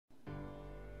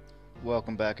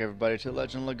Welcome back everybody to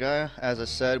Legend of Legaia. As I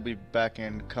said, we're back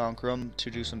in Conquerum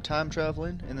to do some time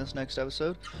traveling in this next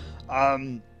episode.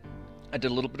 I did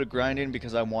a little bit of grinding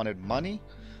because I wanted money.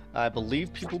 I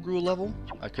believe people grew a level.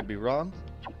 I could be wrong.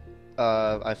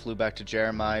 I flew back to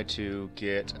Jeremiah to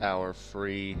get our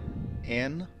free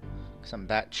inn, because I'm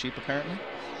that cheap apparently.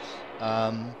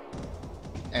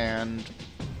 And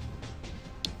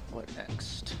what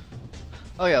next?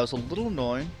 Oh yeah, it was a little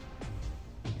annoying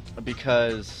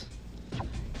because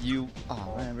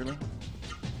oh man, really?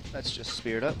 Let's just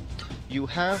spear it up. You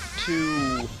have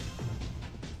to,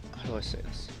 how do I say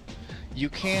this? You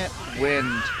can't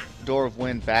wind Door of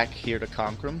Wind back here to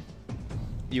Conquerum.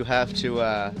 You have to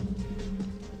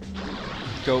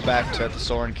go back to the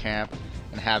Soren camp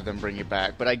and have them bring you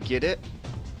back. But I get it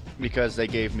because they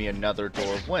gave me another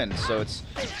Door of Wind, so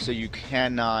you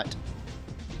cannot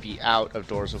be out of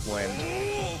Doors of Wind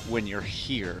when you're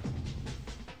here.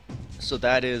 So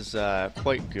that is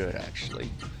quite good,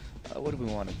 actually. What do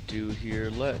we want to do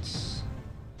here? Let's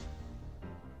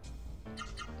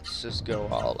just go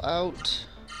all out.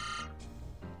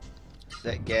 It's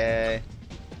that guy.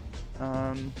 4.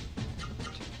 I'm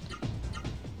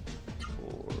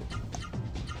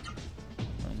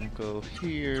gonna go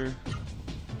here.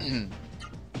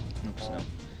 Oops, no.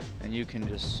 And you can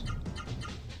just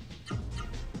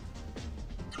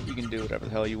do whatever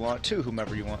the hell you want to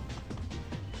whomever you want.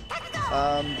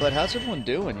 But how's everyone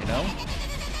doing, you know?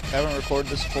 Haven't recorded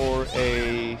this for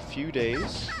a few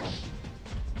days.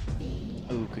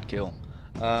 Ooh, good kill.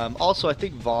 Also, I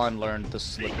think Vaughn learned the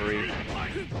slippery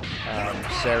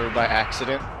Ra-Seru by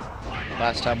accident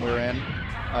last time we were in.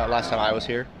 Last time I was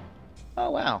here. Oh,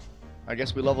 wow. I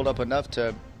guess we leveled up enough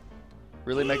to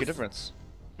really make a difference.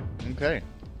 Okay.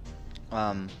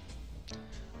 I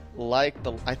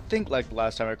think like the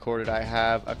last time I recorded, I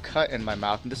have a cut in my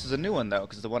mouth, and this is a new one though,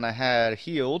 because the one I had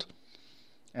healed,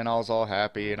 and I was all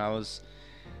happy, and I was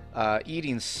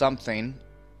eating something,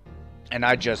 and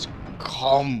I just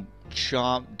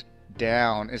chomped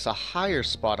down. It's a higher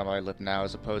spot on my lip now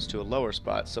as opposed to a lower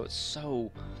spot, so it's so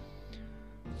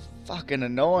fucking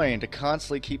annoying to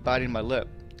constantly keep biting my lip.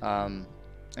 I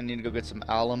need to go get some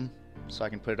alum so I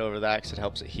can put it over that, because it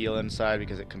helps it heal inside,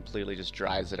 because it completely just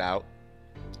dries it out.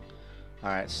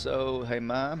 Alright, so, hey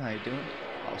Mom, how you doing?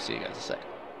 I'll see you guys in a second.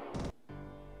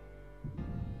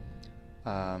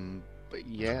 But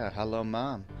yeah, hello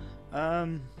Mom.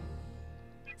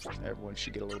 Everyone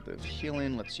should get a little bit of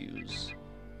healing. Let's use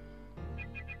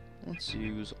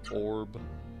orb.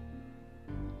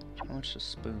 How much does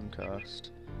spoon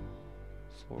cost?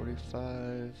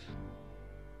 45.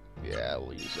 Yeah,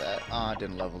 we'll use that. Ah,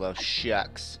 didn't level though.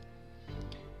 Shucks.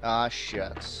 Ah,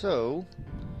 shucks. So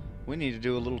we need to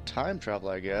do a little time travel,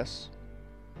 I guess.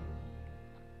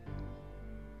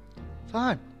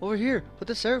 Fine, over here. Put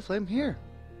the Sarah flame here.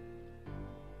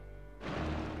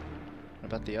 What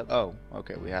about the other? Oh,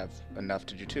 okay, we have enough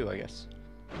to do two, I guess.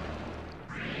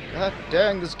 God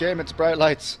dang this game, it's bright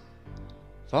lights.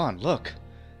 Vaughn, look.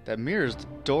 That mirror's the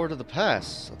door to the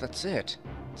past. So that's it.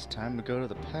 It's time to go to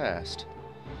the past.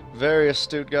 Very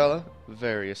astute, Gala.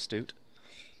 Very astute.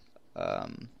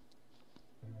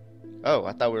 Oh,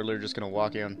 I thought we were literally just gonna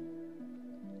walk in.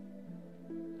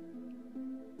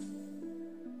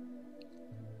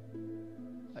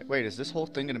 Like, wait, is this whole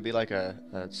thing gonna be like a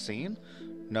scene?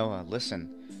 Noah, listen.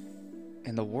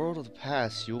 In the world of the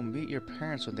past, you will meet your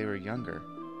parents when they were younger.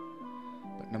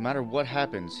 But no matter what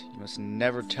happens, you must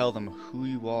never tell them who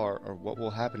you are or what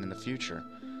will happen in the future.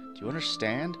 Do you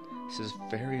understand? This is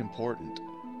very important.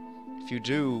 If you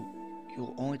do, you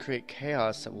will only create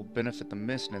chaos that will benefit the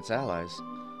Mist and its allies.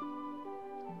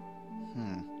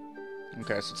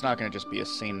 Okay, so it's not going to just be a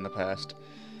scene in the past.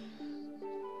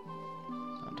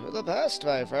 On to the past,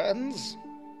 my friends!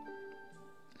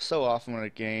 So often when a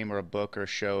game or a book or a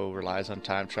show relies on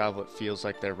time travel, it feels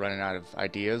like they're running out of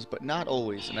ideas, but not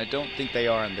always, and I don't think they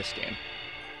are in this game.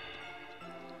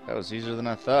 That was easier than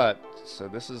I thought. So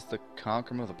this is the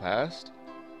Conquerum of the past?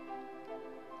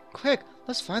 Quick,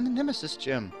 let's find the Nemesis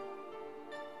gem!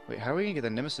 Wait, how are we going to get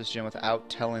the Nemesis gem without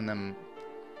telling them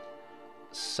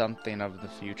something of the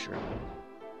future?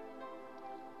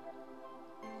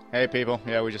 Hey people,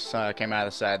 yeah, we just came out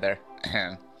of the side there.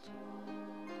 The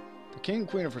king and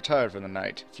queen have retired for the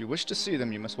night. If you wish to see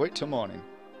them, you must wait till morning.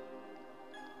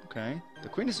 Okay. The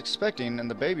queen is expecting, and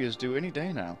the baby is due any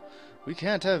day now. We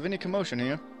can't have any commotion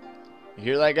here. You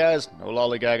hear that, guys? No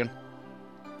lollygagging.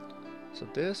 So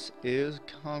this is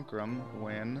Conquerum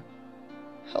when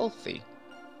healthy.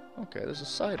 Okay, there's a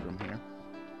side room here.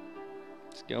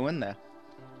 Let's go in there.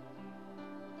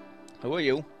 Who are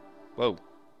you? Whoa.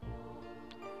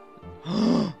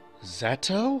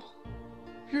 Zato?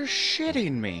 You're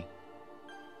shitting me.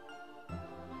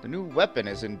 The new weapon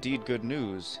is indeed good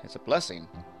news. It's a blessing.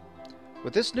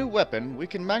 With this new weapon, we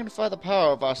can magnify the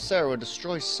power of Ra-Seru and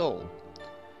destroy Soul.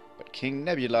 But King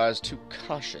Nebula is too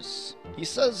cautious. He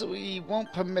says we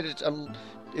won't permit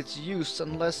its use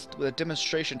unless the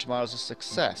demonstration tomorrow is a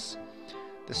success.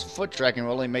 This foot dragging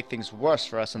will only make things worse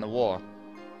for us in the war.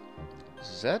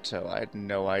 Zeto, I had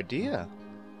no idea.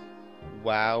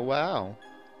 Wow, wow.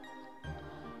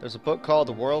 There's a book called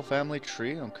The Royal Family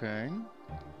Tree, okay.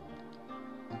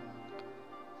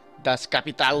 Das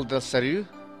Capital de Seru.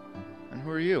 And who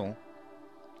are you?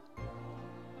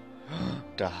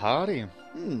 Dahari.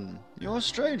 You are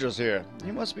strangers here.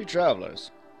 You must be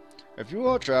travelers. If you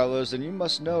are travelers, then you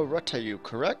must know Ra-Seru,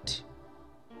 correct?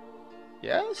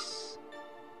 Yes?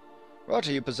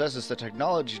 Ra-Seru possesses the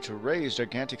technology to raise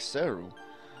gigantic Seru.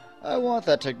 I want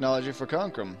that technology for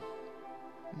Conquerum.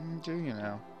 Do you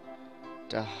now?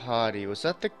 Dahadi, was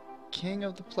that the king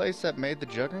of the place that made the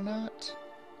Juggernaut?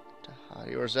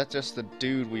 Dahadi, or is that just the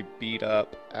dude we beat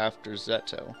up after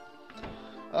Zeto?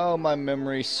 Oh, my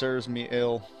memory serves me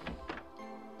ill.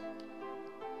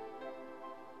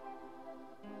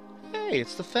 Hey,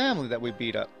 it's the family that we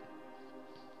beat up.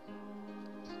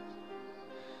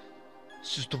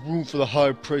 This is the room for the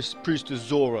High Priestess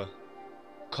Zora.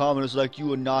 Commoners like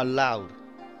you are not allowed.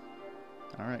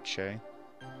 Alright, Shay.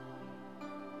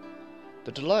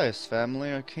 The Delias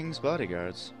family are King's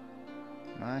bodyguards.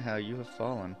 My, how you have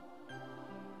fallen.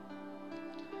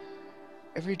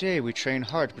 Every day we train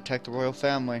hard to protect the royal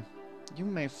family. You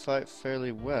may fight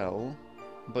fairly well,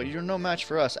 but you're no match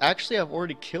for us. Actually, I've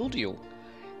already killed you.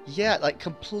 Yeah, like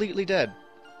completely dead.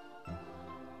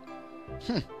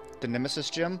 The Nemesis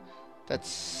gem? That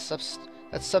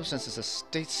substance is a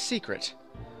state secret.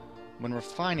 When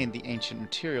refining the ancient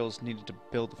materials needed to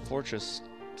build the fortress's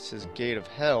gate of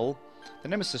hell, the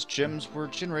Nemesis gems were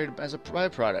generated as a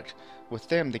byproduct. With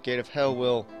them, the gate of hell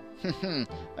will...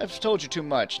 I've told you too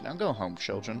much. Now go home,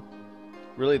 children.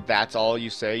 Really, that's all you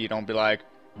say? You don't be like,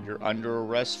 you're under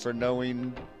arrest for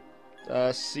knowing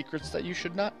secrets that you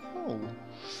should not know?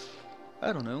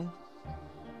 I don't know.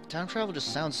 Time travel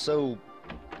just sounds so...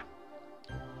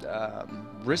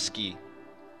 risky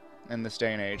in this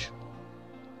day and age.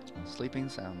 Sleeping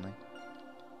soundly.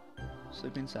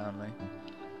 Sleeping soundly.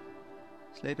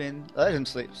 Sleeping. Let him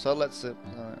sleep. So let's sit.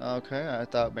 Okay, I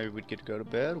thought maybe we'd get to go to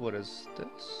bed. What is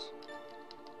this?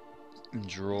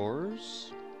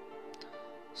 Drawers.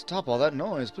 Stop all that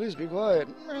noise. Please be quiet.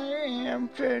 I'm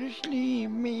trying to sleep.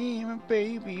 Me, my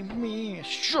baby, me.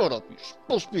 Shut up. You're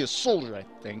supposed to be a soldier, I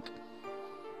think.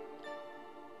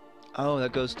 Oh,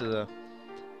 that goes to the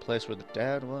place where the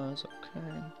dad was.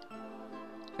 Okay.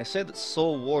 I say that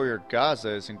Soul Warrior Gaza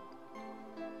is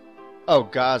Oh,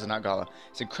 Gaza, not Gala.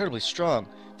 It's incredibly strong.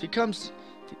 If he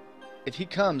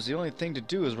comes, the only thing to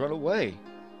do is run away.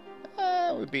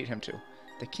 We beat him too.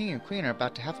 The king and queen are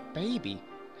about to have a baby.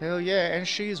 Hell yeah, and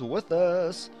she's with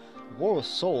us. The war with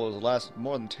Soul has lasted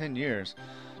more than 10 years.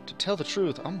 To tell the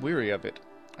truth, I'm weary of it.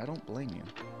 I don't blame you.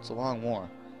 It's a long war.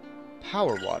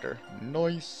 Power water.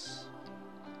 Nice.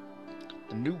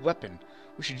 The new weapon.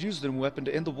 We should use the new weapon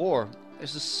to end the war.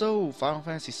 This is so Final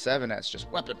Fantasy VII. That's just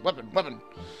weapon, weapon, weapon.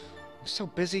 I'm so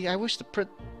busy. I wish the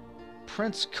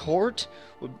Prince Court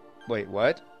would... Wait,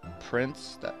 what?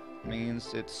 Prince? That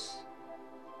means it's...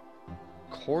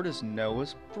 Court is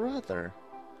Noah's brother.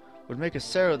 Would make a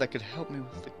Seru that could help me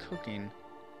with the cooking.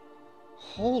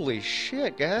 Holy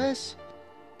shit, guys.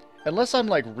 Unless I'm,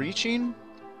 like, reaching,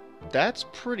 that's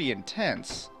pretty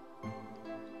intense.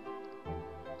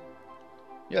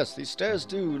 Yes, these stairs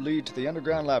do lead to the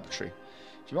underground laboratory.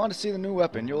 If you want to see the new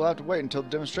weapon, you'll have to wait until the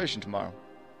demonstration tomorrow.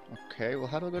 Okay, well,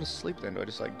 how do I go to sleep then? Do I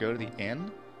just, like, go to the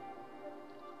inn?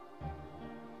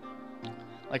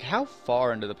 Like, how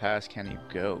far into the past can you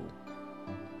go?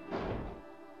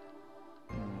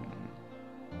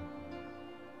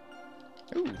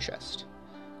 Ooh, chest.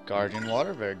 Guardian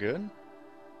water, very good.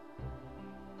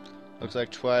 Looks like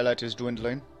twilight is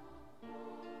dwindling.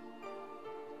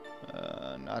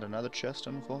 Not another chest,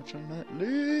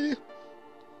 unfortunately.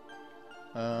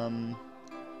 I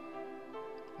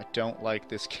don't like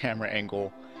this camera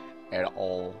angle at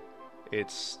all.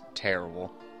 It's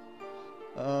terrible.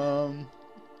 I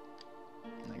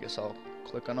guess I'll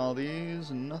click on all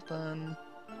these and nothing.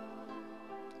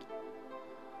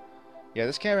 Yeah,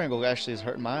 this camera angle actually is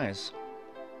hurting my eyes.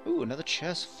 Ooh, another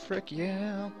chest. Frick,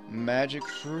 yeah. Magic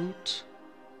fruit.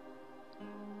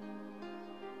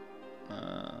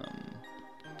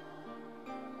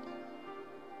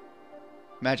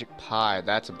 Magic Pie.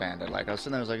 That's a band I like. I was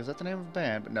sitting there, I was like, is that the name of a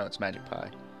band? But no, it's Magic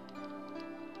Pie.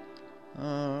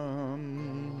 Oh,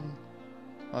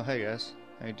 hey guys.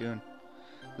 How you doing?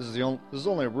 This is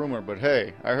only a rumor, but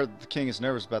hey, I heard that the king is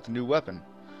nervous about the new weapon.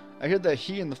 I heard that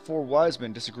he and the 4 wise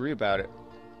men disagree about it.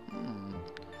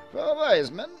 4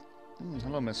 wise men?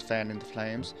 Hello, Miss Fan in the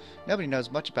Flames. Nobody knows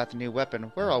much about the new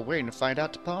weapon. We're all waiting to find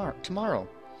out tomorrow.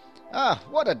 Ah,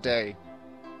 what a day!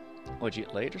 Would you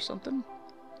get late or something?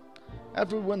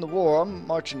 After we win the war, I'm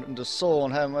marching into Seoul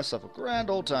and having myself a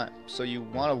grand old time. So you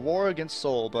want a war against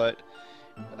Seoul, but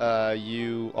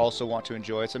you also want to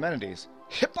enjoy its amenities.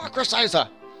 Hypocrisizer!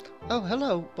 Oh,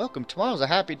 hello. Welcome. Tomorrow's a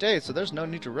happy day, so there's no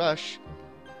need to rush.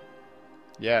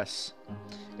 Yes.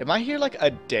 Am I here like a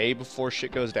day before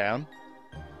shit goes down?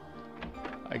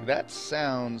 Like, that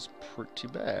sounds pretty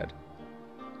bad.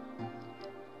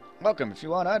 Welcome. If you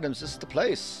want items, this is the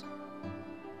place.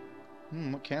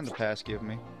 What can the past give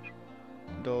me?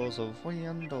 Doors of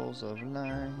wind, doors of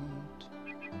light.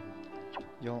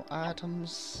 Your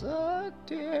items suck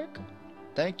dick.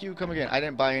 Thank you, come again. I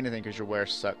didn't buy anything because your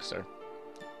wares suck, sir.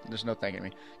 There's no thanking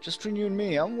me. Just between you and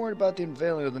me, I'm worried about the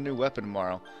unveiling of the new weapon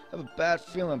tomorrow. I have a bad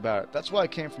feeling about it. That's why I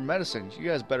came for medicine. You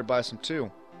guys better buy some too.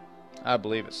 I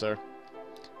believe it, sir.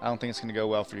 I don't think it's going to go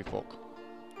well for you folk.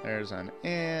 There's an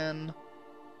inn.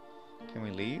 Can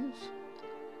we leave?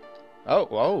 Oh,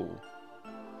 whoa.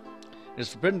 It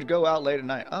is forbidden to go out late at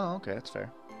night. Oh, okay, that's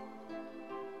fair.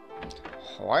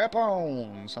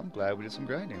 Weapons! I'm glad we did some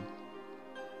grinding.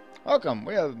 Welcome.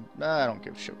 We have... I don't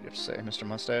give a shit what you have to say, Mr.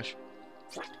 Mustache.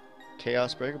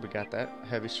 Chaos Breaker, we got that.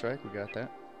 Heavy Strike, we got that.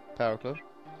 Power Club.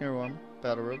 Hero Armor.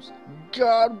 Battle Robes.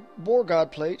 War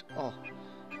God Plate. Oh,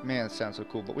 man, that sounds so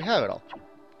cool, but we have it all.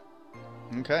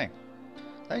 Okay.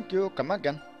 Thank you. Come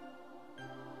again.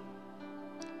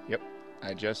 Yep.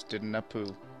 I just didn't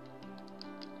poo.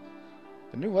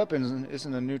 The new weapon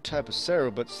isn't a new type of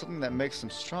Ra-Seru, but something that makes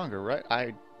them stronger, right?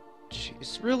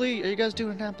 Jeez, really? Are you guys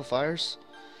doing amplifiers?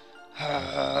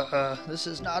 This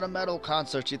is not a metal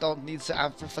concert. You don't need the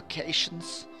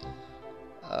amplifications.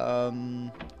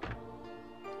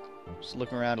 Just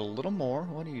looking around a little more.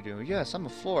 What are you doing? Yes, I'm a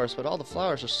florist, but all the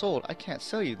flowers are sold. I can't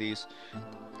sell you these.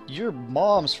 Your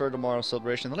mom's for tomorrow's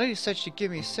celebration. The lady said she'd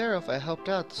give me Ra-Seru if I helped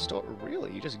out the store.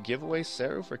 Really? You just give away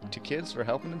Ra-Seru to kids for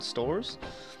helping in stores?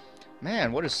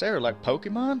 Man, what is Ra-Seru, like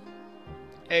Pokemon?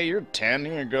 Hey, you're 10,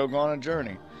 you're gonna go on a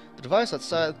journey. The device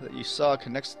outside that you saw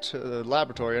connects to the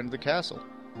laboratory under the castle.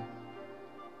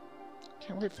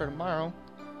 Can't wait for tomorrow.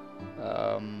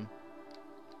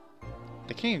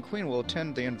 The king and queen will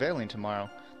attend the unveiling tomorrow.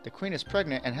 The queen is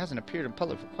pregnant and hasn't appeared in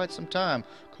public for quite some time,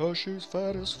 'cause she's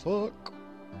fat as fuck.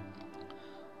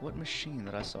 What machine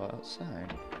that I saw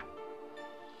outside?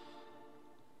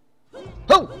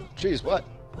 Oh! Jeez, what?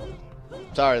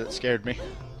 Sorry, that scared me.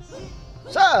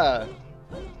 Sir!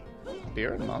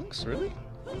 Beer and monks, really?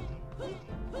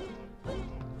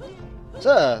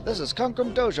 Sir, this is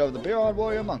Conkum Dojo of the Biron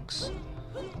Warrior Monks.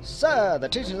 Sir, the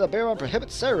teachings of the Biron prohibit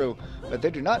Ra-Seru, but they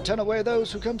do not turn away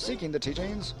those who come seeking the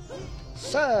teachings.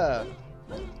 Sir!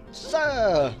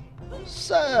 Sir!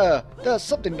 Sir! There's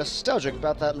something nostalgic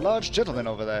about that large gentleman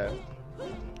over there.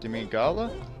 Do you mean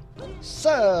Gala?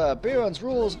 Sir, Biron's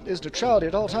rules is neutrality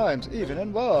at all times, even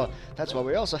in war. That's why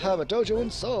we also have a dojo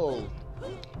in Seoul.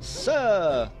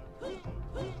 Sir!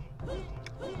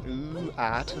 Ooh,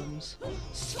 items.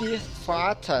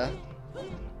 Vater.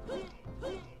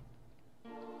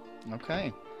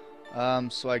 Okay.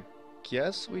 So I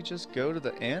guess we just go to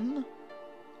the inn?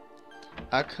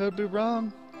 I could be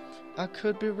wrong. I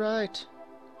could be right.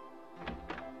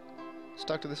 Let's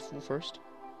talk to this fool first.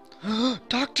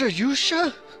 Dr.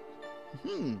 Yusha?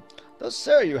 Those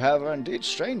Ra-Seru you have are indeed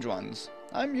strange ones.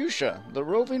 I'm Yusha, the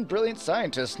roving brilliant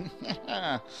scientist.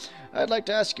 I'd like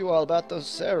to ask you all about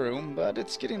those Ra-Seru, but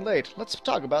it's getting late. Let's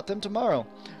talk about them tomorrow.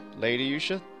 Lady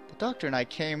Yusha, the doctor and I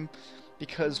came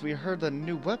because we heard that a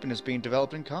new weapon is being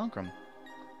developed in Concrum.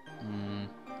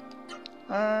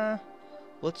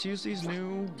 Let's use these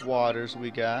new waters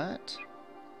we got.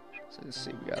 So let's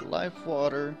see, we got life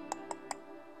water.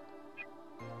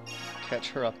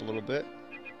 Catch her up a little bit.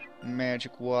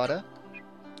 Magic water.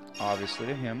 Obviously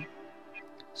to him.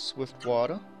 Swift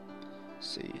water. Let's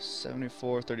see,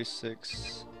 74,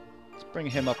 36. Let's bring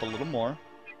him up a little more.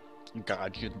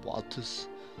 Guardian waters.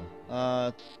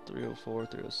 304,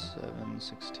 307,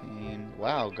 16.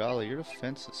 Wow, golly, your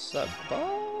defenses suck.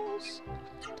 Balls!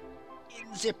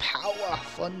 In the power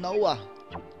for Noah.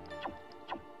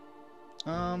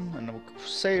 And we'll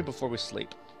save before we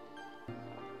sleep.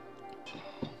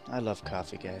 I love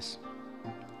coffee, guys.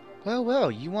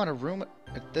 Well, you want a room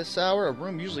at this hour? A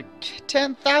room usually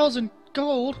 10,000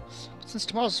 gold? But since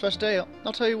tomorrow's a special day,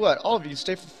 I'll tell you what, all of you can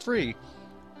stay for free.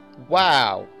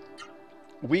 Wow.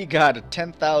 We got a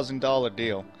 $10,000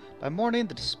 deal. By morning,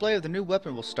 the display of the new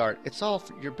weapon will start. It's all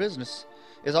for your business.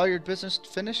 Is all your business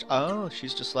finished? Oh,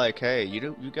 she's just like, hey,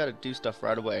 you gotta do stuff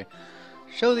right away.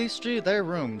 Show these three their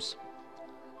rooms.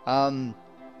 I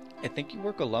think you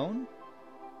work alone?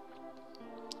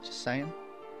 Just saying.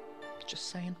 Just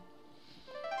saying.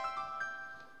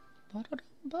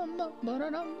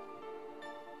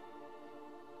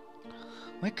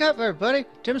 Wake up, everybody!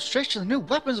 Demonstration of the new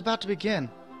weapon's about to begin.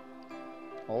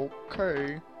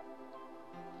 Okay.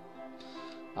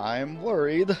 I'm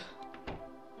worried. Is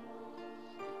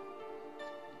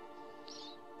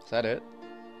that it?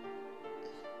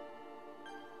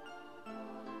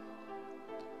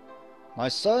 My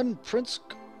son, Prince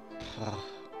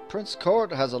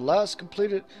Court has at last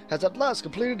completed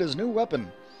his new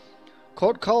weapon.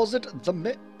 Court calls it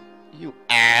the You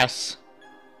ass!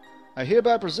 I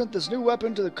hereby present this new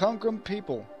weapon to the Concrum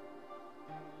people.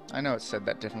 I know it said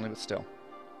that differently, but still.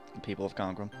 The people of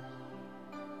Concrum.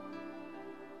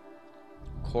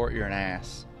 Court, you're an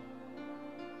ass.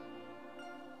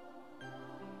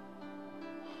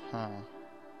 Huh.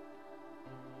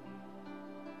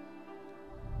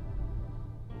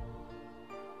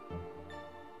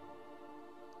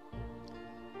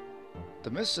 The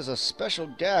mist is a special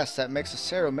gas that makes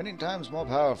Ra-Seru many times more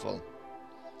powerful.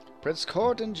 Prince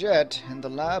Court and Jet in the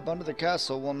lab under the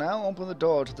castle will now open the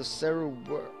door to the Ra-Seru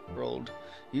world.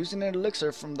 Using an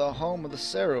elixir from the home of the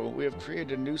Ra-Seru, we have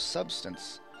created a new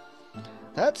substance.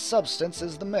 That substance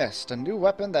is the mist, a new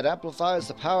weapon that amplifies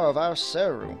the power of our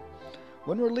Ra-Seru.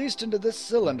 When released into this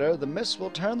cylinder, the mist will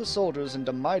turn the soldiers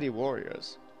into mighty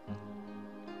warriors.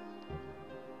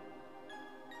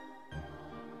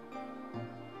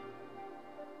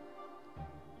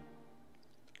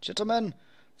 Gentlemen,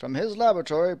 from his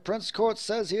laboratory, Prince Court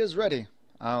says he is ready.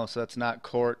 Oh, so that's not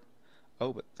Court.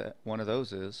 Oh, but that one of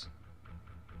those is.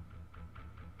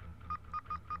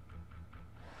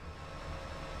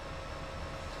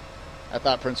 I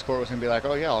thought Prince Court was going to be like,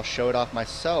 oh yeah, I'll show it off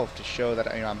myself to show that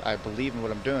I believe in what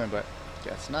I'm doing, but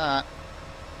guess not.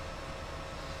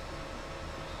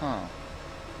 Huh.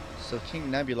 So King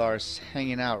Nebular is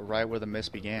hanging out right where the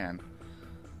mist began.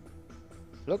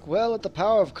 Look well at the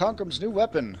power of Concrum's new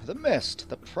weapon, the mist,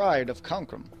 the pride of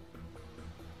Concrum.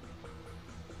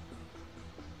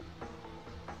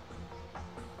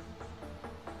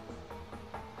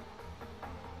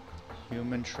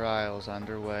 Human trials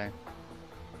underway.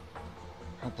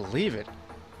 I don't believe it.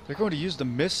 They're going to use the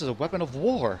mist as a weapon of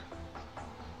war.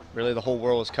 Really, the whole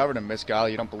world is covered in mist, Guile?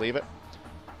 You don't believe it?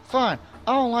 Fine.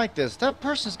 I don't like this. That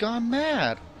person's gone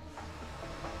mad.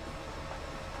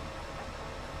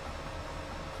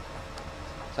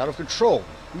 It's out of control.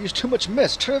 We use too much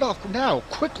mist. Turn it off now,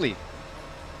 quickly.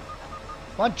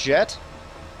 Come on, Jet.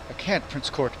 I can't,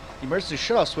 Prince Court. The emergency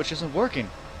shutoff switch isn't working.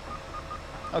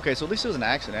 Okay, so at least it was an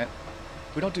accident.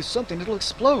 If we don't do something, it'll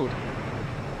explode.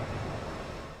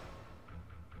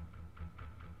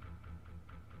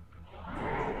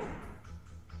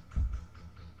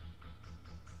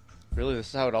 Really, this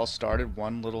is how it all started?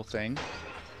 One little thing?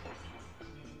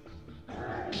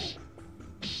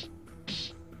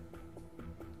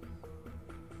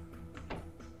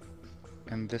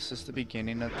 And this is the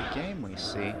beginning of the game we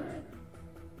see.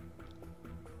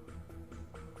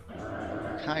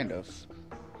 Kind of.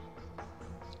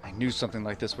 I knew something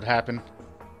like this would happen.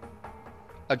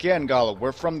 Again, Gala,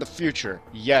 we're from the future.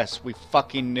 Yes, we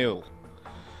fucking knew.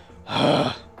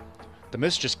 The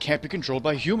mist just can't be controlled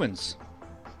by humans.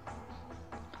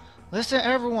 Listen,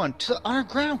 everyone, to the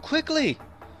underground, quickly!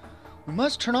 We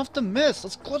must turn off the mist.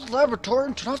 Let's go to the laboratory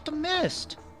and turn off the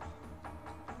mist.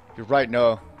 You're right,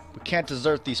 Noah. We can't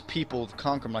desert these people of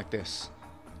Concrum like this.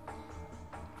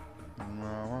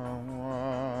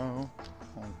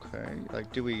 Okay,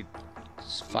 like, do we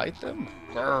fight them?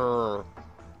 Grrr.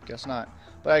 Guess not.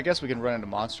 But I guess we can run into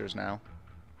monsters now.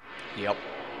 Yep.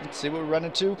 Let's see what we run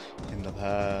into in the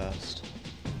past.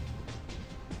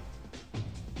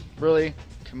 Really?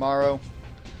 Kimaro?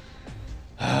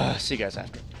 See you guys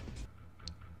after.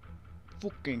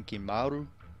 Fucking Kimaru.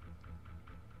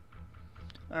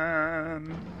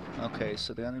 Okay,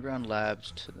 so the underground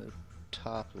lab's to the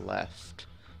top left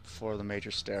before the major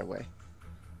stairway.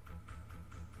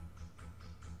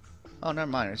 Oh, never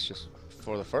mind, it's just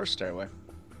for the first stairway.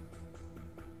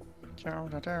 So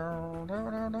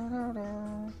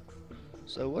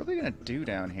what are we gonna do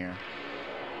down here?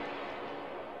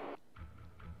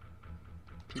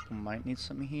 People might need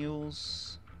some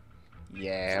heals.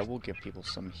 Yeah, we'll give people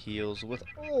some heals with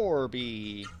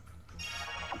Orby.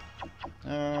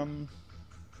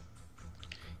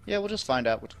 Yeah, we'll just find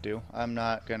out what to do. I'm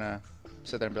not gonna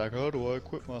sit there and be like, how do I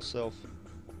equip myself?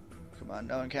 Come on,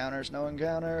 no encounters, no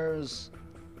encounters.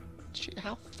 Gee,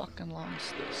 how fucking long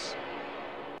is this?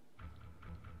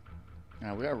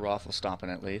 Now we are raffle stomping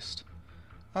at least.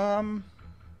 Alright,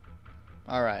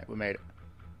 we made it.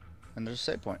 And there's a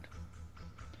save point.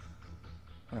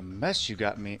 What a mess you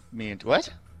got me into.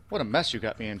 What? What a mess you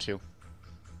got me into.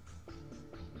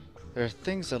 There are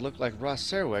things that look like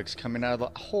Ra-Seru eggs coming out of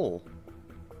the hole.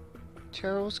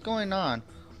 Tara, what's going on?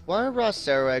 Why are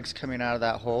Ra-Seru eggs coming out of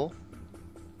that hole?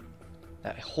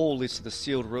 That hole leads to the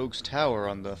sealed Rogue's Tower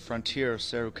on the frontier of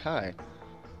Seru.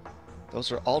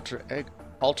 Those are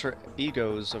alter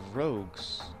egos of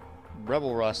rogues.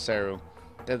 Rebel Ra-Seru.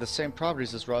 They have the same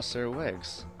properties as Ra-Seru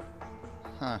eggs.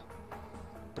 Huh.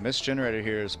 The mist generator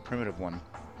here is a primitive one.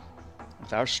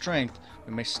 With our strength,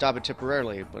 we may stop it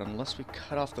temporarily, but unless we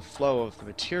cut off the flow of the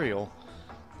material,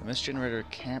 the mist generator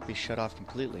can't be shut off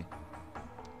completely.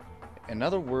 In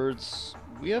other words,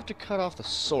 we have to cut off the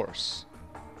source.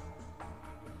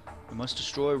 We must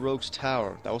destroy Rogue's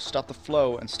Tower. That will stop the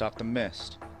flow and stop the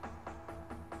mist.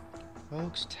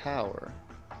 Rogue's Tower.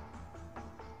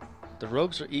 The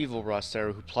rogues are evil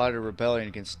Ra-Seru who plotted a rebellion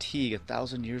against Teague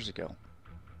 1,000 years ago.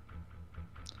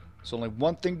 There's only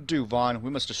one thing to do, Vaughn.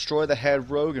 We must destroy the head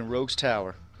rogue in Rogue's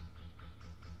Tower.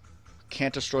 We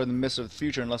can't destroy the mist of the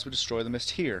future unless we destroy the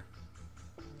mist here.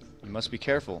 We must be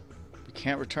careful. We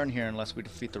can't return here unless we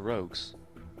defeat the rogues.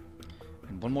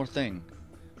 And one more thing.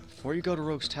 Before you go to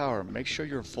Rogue's Tower, make sure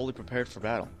you're fully prepared for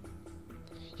battle.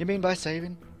 You mean by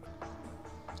saving?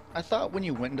 I thought when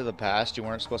you went into the past you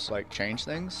weren't supposed to, like, change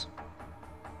things.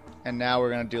 And now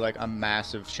we're going to do, like, a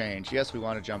massive change. Yes, we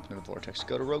want to jump into the vortex.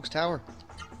 Go to Rogue's Tower.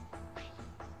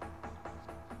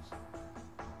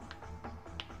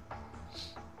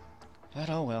 But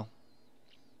oh well.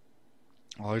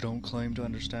 I don't claim to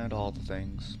understand all the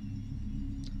things.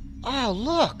 Oh,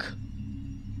 look!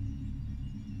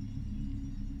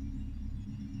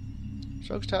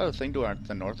 Rogue's Tower, the thing to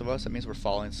the north of us, that means we're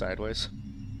falling sideways.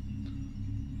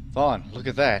 Vaughn, look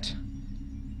at that.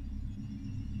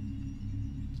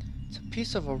 It's a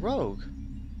piece of a rogue.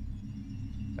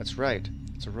 That's right.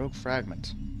 It's a rogue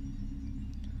fragment.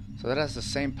 So that has the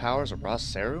same power as a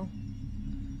Ra-Seru?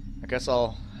 I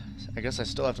guess I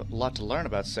still have a lot to learn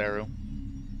about Seru.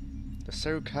 The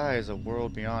Seru is a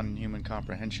world beyond human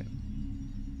comprehension.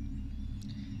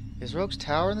 Is Rogue's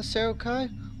Tower in the Seru?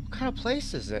 What kind of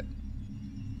place is it?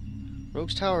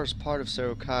 Rogue's Tower is part of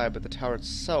Seru, but the tower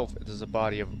itself is the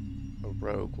body of a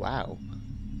rogue. Wow.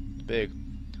 It's big.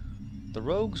 The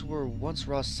rogues were once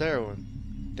Ra-Seru,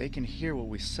 and they can hear what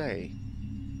we say.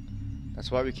 That's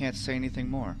why we can't say anything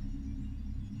more.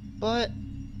 But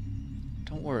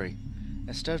don't worry.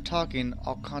 Instead of talking,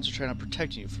 I'll concentrate on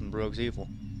protecting you from the rogue's evil.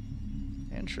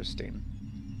 Interesting.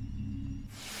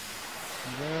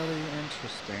 Very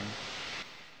interesting.